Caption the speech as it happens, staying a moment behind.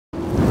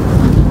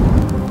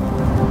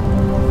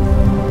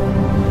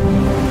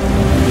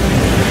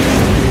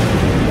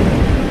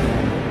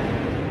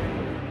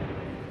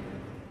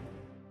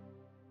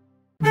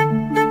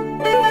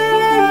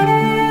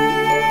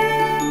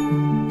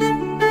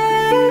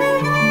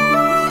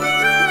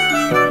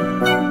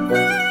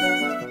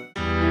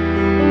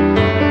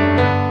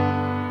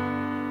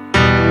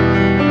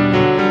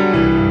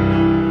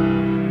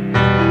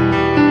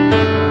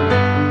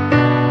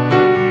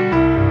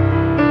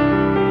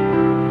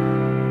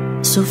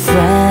so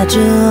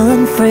fragile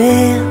and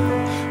frail,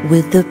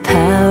 with the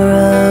power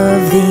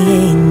of the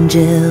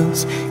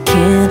angels.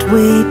 Can't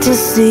wait to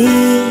see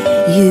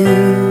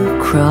you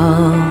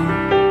crawl.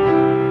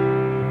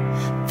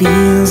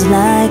 Feels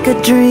like a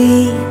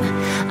dream,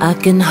 I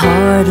can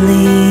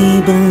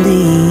hardly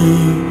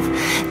believe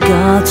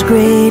God's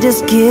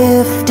greatest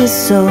gift is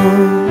so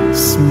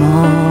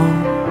small.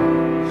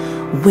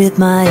 With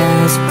my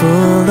eyes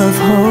full of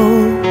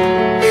hope,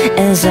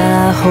 as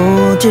I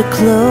hold you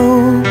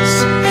close,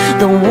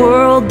 the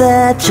world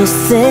that you'll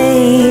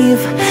save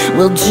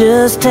will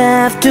just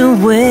have to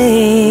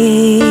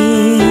wait.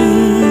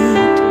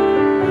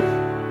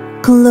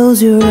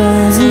 Close your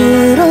eyes,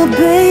 little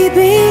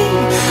baby,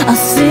 I'll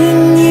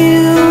sing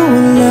you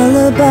a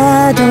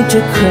lullaby. Don't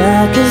you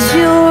cry, 'cause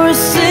you're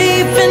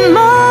safe in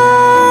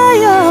my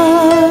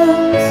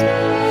arms.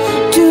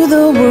 To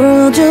the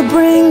world you'll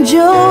bring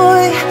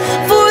joy,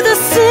 for the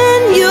sin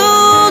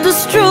you'll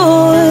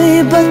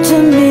destroy. But to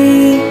me,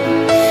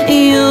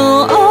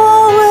 you'll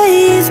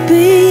always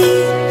be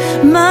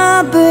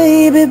my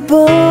baby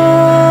boy.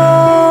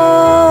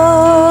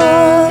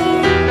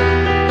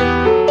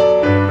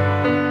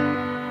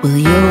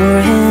 Will your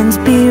hands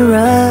be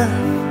rough,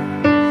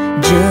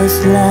 just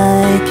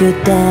like your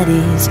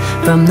daddy's,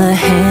 from the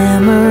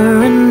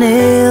hammer and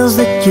nails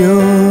that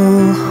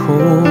you'll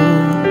hold?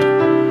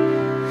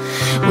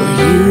 Will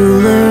you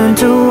learn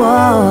to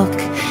walk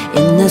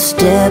in the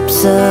steps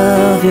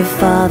of your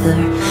father,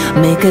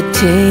 make a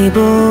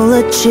table,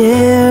 a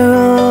chair,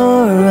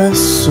 or a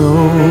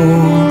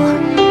soul?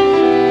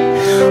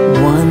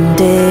 One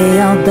day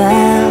I'll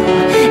bow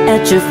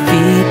at your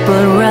feet,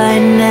 but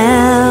right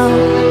now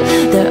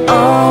they're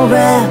all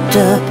wrapped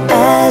up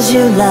as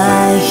you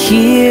lie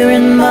here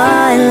in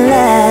my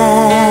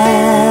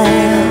lap.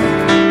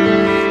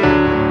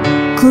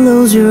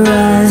 Close your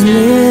eyes,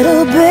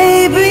 little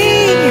baby,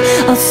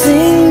 I'll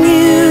sing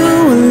you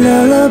a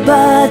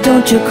lullaby.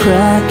 Don't you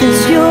cry,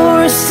 'cause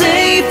you're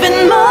safe in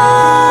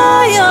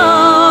my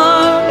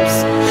arms.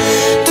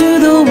 To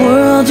the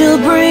world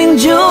you'll bring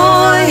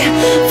joy,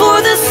 for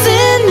the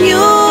sin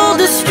you'll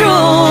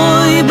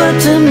destroy. But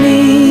to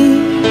me,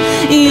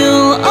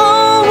 you'll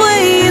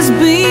always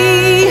be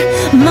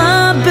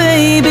my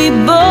baby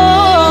boy.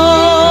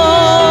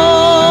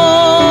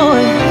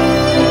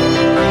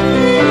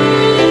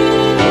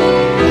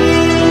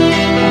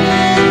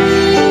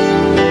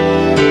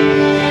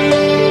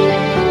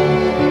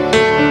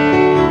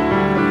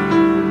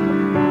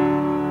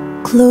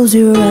 Close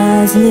your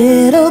eyes,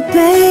 little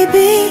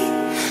baby,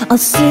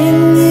 I'll sing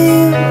you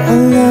a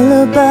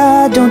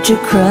lullaby. Don't you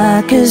cry,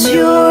 'cause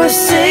you're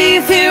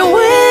safe here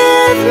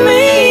with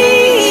me.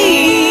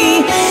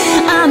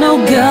 I know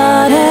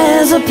God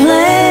has a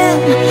plan,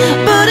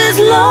 but as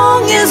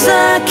long as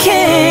I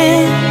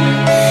can,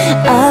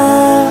 I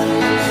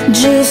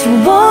just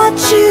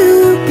watch you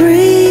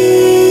breathe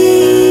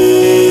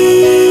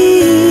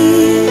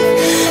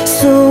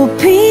so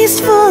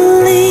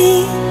peacefully,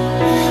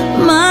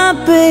 my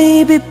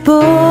baby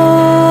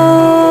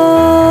boy.